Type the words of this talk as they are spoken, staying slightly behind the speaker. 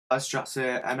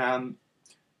Stratzeh, and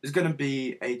there's going to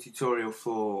be a tutorial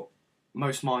for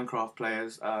most Minecraft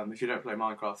players. If you don't play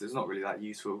Minecraft, it's not really that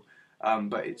useful,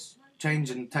 but it's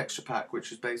changing texture pack,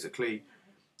 which is basically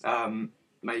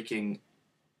making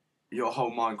your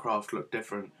whole Minecraft look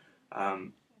different.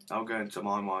 I'll go into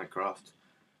my Minecraft,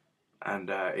 and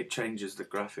it changes the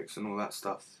graphics and all that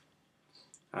stuff.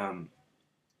 I'll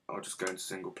just go into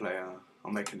single player.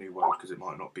 I'll make a new world because it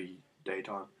might not be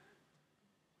daytime.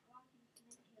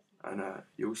 And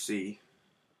you'll see,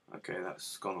 okay,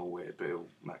 that's gone all weird, but it'll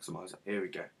maximise it. Here we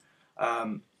go.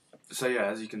 So yeah,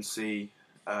 as you can see,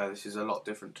 this is a lot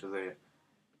different to the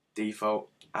default,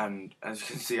 and as you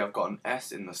can see, I've got an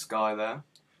S in the sky there,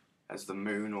 as the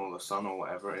moon or the sun or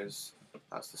whatever it is.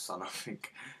 That's the sun, I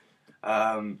think.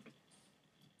 But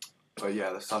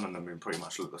yeah, the sun and the moon pretty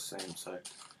much look the same. So,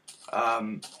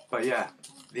 but yeah,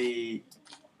 the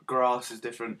grass is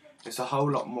different. It's a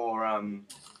whole lot more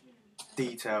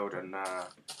detailed and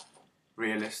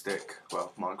realistic.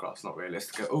 Well, Minecraft's not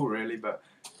realistic at all, really, but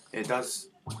it does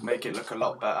make it look a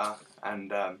lot better.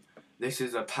 And this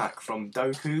is a pack from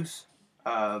Dokus.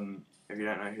 If you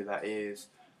don't know who that is,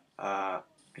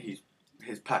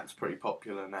 his pack's pretty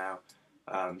popular now.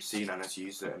 Sinan has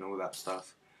used it and all that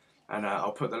stuff. And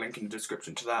I'll put the link in the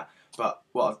description to that. But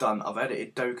what I've done, I've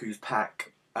edited Doku's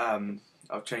pack.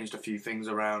 I've changed a few things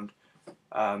around.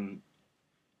 Not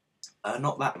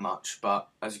that much, but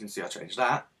as you can see, I changed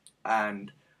that.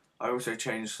 And I also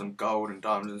changed some gold and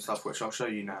diamonds and stuff, which I'll show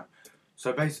you now.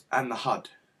 So and the HUD,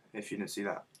 if you didn't see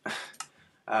that.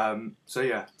 So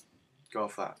yeah, go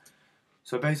off that.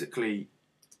 So basically,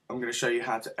 I'm going to show you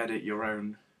how to edit your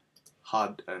own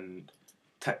HUD and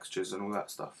textures and all that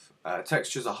stuff.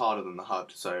 Textures are harder than the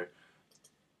HUD, so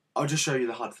I'll just show you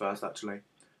the HUD first, actually.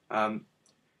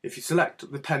 If you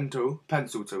select the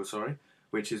pencil tool,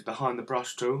 which is behind the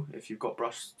brush tool, if you've got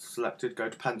brush selected, go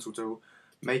to pencil tool,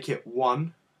 make it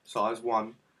size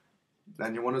 1,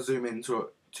 then you want to zoom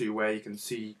into where you can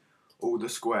see all the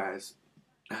squares.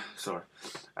 Sorry.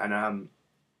 And I'm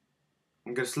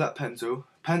going to select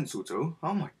pencil tool.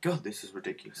 Oh my god, this is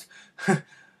ridiculous. And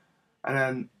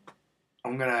then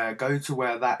I'm going to go to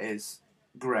where that is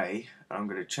grey, and I'm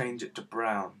going to change it to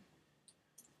brown.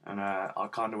 And I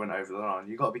kind of went over the line.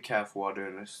 You've got to be careful while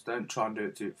doing this. Don't try and do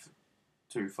it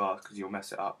too fast because you'll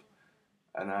mess it up.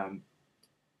 And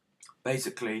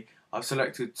basically, I've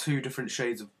selected 2 different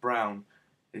shades of brown.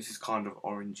 This is kind of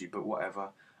orangey, but whatever.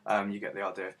 You get the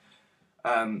idea.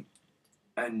 And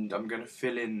I'm going to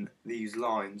fill in these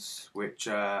lines, which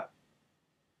are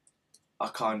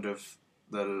kind of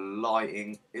the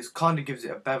lighting. It kind of gives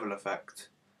it a bevel effect,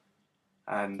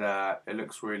 and it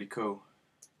looks really cool.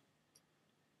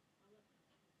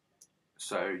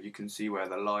 So you can see where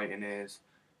the lighting is,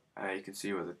 you can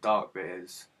see where the dark bit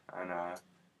is, and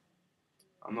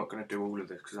I'm not going to do all of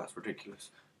this because that's ridiculous.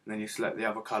 And then you select the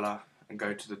other colour and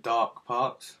go to the dark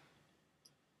part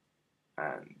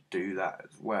and do that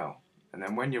as well. And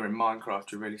then when you're in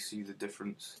Minecraft, you really see the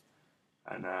difference,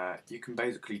 and you can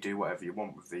basically do whatever you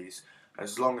want with these,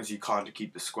 as long as you kind of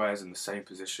keep the squares in the same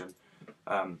position.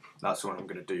 That's what I'm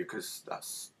going to do because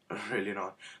that's really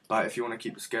annoying. But if you want to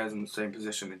keep the squares in the same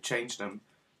position and change them,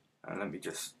 let me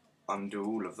just undo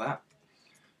all of that.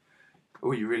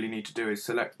 All you really need to do is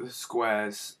select the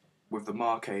squares with the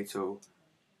marquee tool.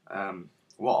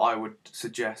 What I would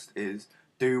suggest is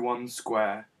do 1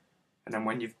 square, and then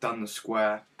when you've done the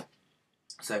square,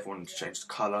 say if you wanted to change the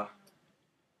colour,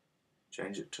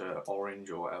 change it to orange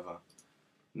or whatever.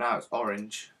 Now it's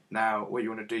orange. Now what you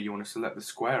want to do, you want to select the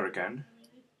square again,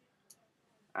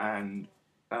 and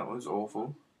that was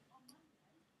awful.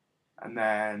 And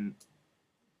then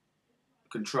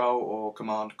Control or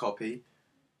Command copy,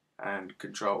 and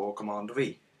Control or Command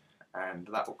V, and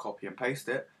that will copy and paste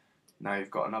it. Now you've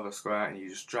got another square, and you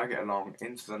just drag it along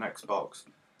into the next box,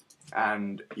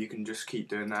 and you can just keep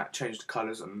doing that, change the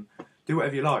colours and do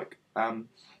whatever you like, and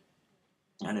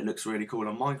it looks really cool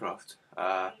on Minecraft.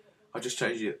 I'll just show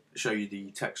you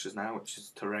the textures now, which is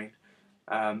terrain.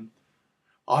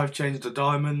 I've changed the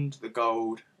diamond, the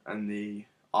gold and the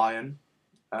iron.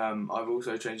 I've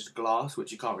also changed the glass,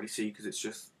 which you can't really see because it's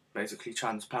just basically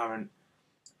transparent.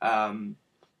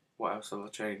 What else have I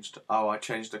changed? Oh, I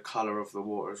changed the colour of the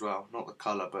water as well. Not the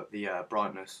colour, but the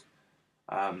brightness.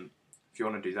 If you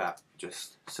want to do that,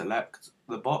 just select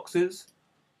the boxes.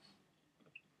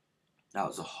 That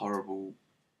was a horrible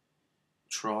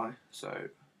try, so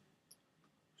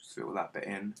just fill that bit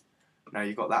in. Now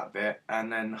you've got that bit,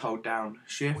 and then hold down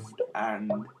Shift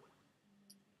and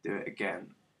do it again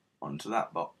onto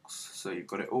that box. So you've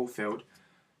got it all filled.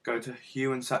 Go to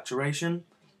Hue and Saturation,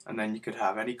 And then you could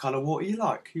have any colour water you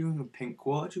like. You want pink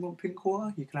water? Do you want pink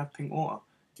water? You can have pink water.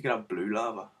 You can have blue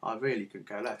lava. I really couldn't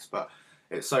care less. But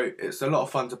it's a lot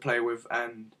of fun to play with,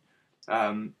 and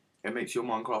it makes your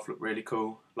Minecraft look really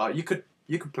cool. Like you could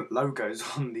put logos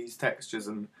on these textures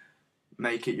and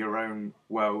make it your own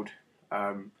world.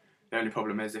 The only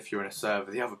problem is if you're in a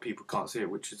server, the other people can't see it,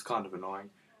 which is kind of annoying.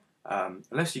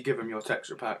 Unless you give them your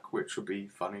texture pack, which would be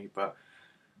funny. But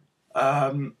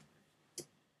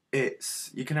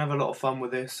you can have a lot of fun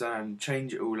with this and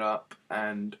change it all up.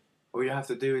 And all you have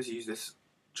to do is use this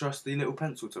trusty little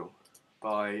pencil tool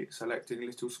by selecting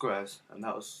little squares. And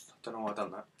I don't know why I've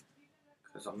done that,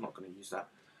 because I'm not going to use that.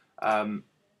 I'm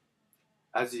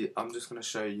just going to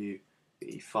show you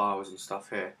the files and stuff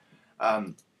here.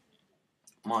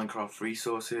 Minecraft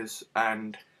resources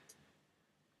and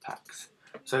packs.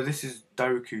 So this is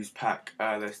Dokus Pack.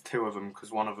 There's two of them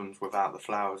because one of them's without the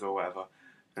flowers or whatever,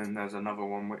 and there's another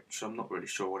one which I'm not really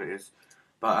sure what it is.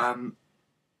 But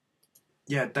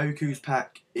yeah, Dokus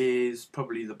Pack is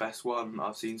probably the best one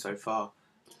I've seen so far,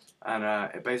 and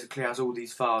it basically has all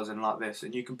these files in like this,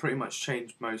 and you can pretty much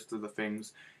change most of the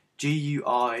things.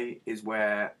 GUI is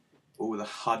where all the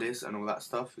HUD is and all that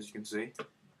stuff, as you can see.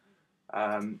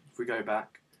 If we go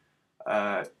back,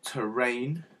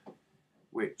 terrain,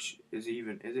 which is it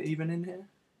even in here?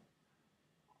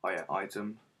 Oh yeah,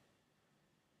 item.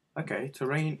 Okay,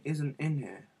 terrain isn't in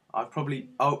here. Because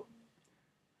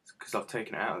I've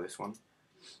taken it out of this one.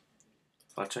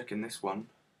 If I check in this one,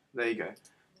 there you go.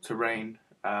 Terrain,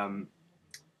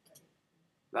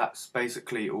 that's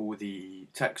basically all the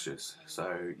textures.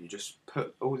 So you just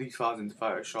put all these files into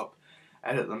Photoshop,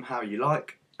 edit them how you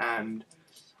like, and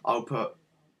I'll put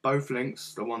both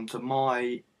links, the one to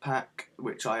my pack,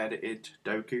 which I edited,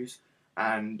 Dokus,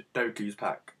 and Dokus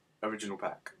Pack, original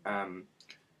pack.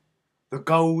 The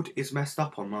gold is messed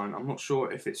up on mine. I'm not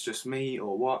sure if it's just me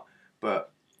or what,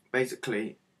 but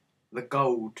basically the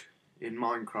gold in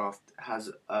Minecraft has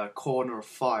a corner of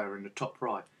fire in the top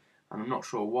right, and I'm not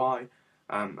sure why.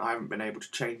 I haven't been able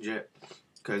to change it,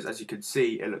 because as you can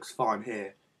see it looks fine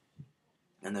here,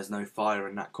 and there's no fire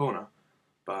in that corner,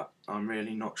 but I'm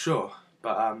really not sure.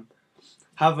 But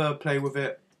have a play with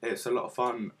it. It's a lot of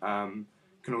fun. You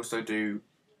can also do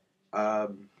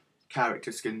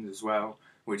character skins as well,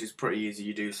 which is pretty easy.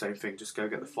 You do the same thing. Just go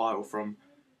get the file from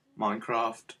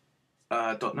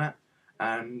Minecraft.net,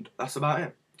 and that's about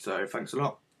it. So thanks a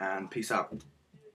lot, and peace out.